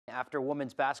after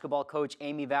women's basketball coach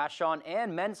Amy Vachon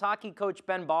and men's hockey coach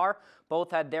Ben Barr both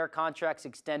had their contracts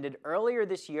extended earlier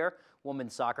this year.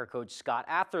 Women's soccer coach Scott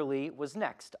Atherley was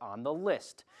next on the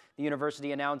list. The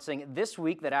university announcing this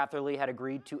week that Atherley had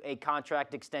agreed to a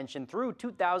contract extension through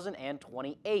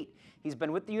 2028. He's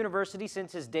been with the university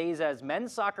since his days as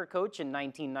men's soccer coach in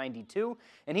 1992,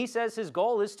 and he says his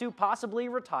goal is to possibly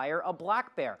retire a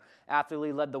Black Bear.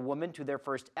 Atherley led the women to their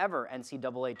first ever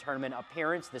NCAA tournament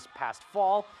appearance this past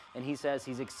fall, and he says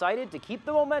he's excited to keep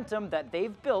the momentum that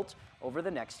they've built over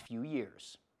the next few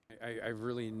years. I've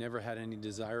really never had any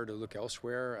desire to look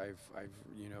elsewhere.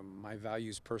 My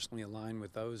values personally align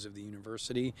with those of the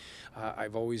university.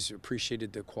 I've always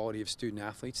appreciated the quality of student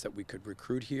athletes that we could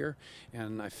recruit here,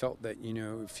 and I felt that,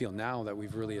 feel now that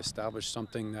we've really established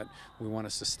something that we want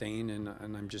to sustain, and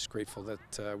I'm just grateful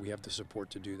that we have the support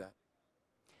to do that.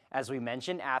 As we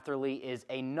mentioned, Atherley is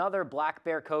another Black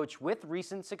Bear coach with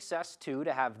recent success, too,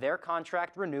 to have their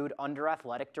contract renewed under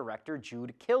athletic director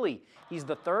Jude Killey. He's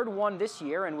the third one this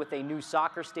year, and with a new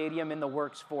soccer stadium in the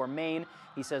works for Maine,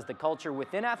 he says the culture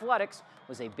within athletics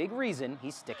was a big reason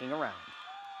he's sticking around.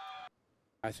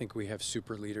 I think we have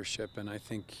super leadership, and I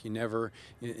think never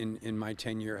in my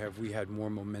tenure have we had more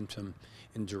momentum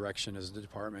in direction as the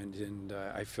department, and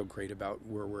I feel great about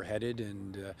where we're headed,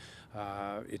 and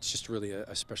it's just really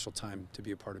a special time to be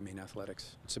a part of Maine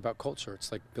athletics. It's about culture.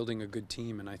 It's like building a good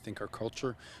team, and I think our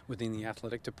culture within the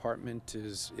athletic department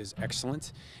is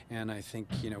excellent, and I think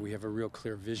we have a real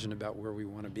clear vision about where we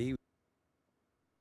want to be.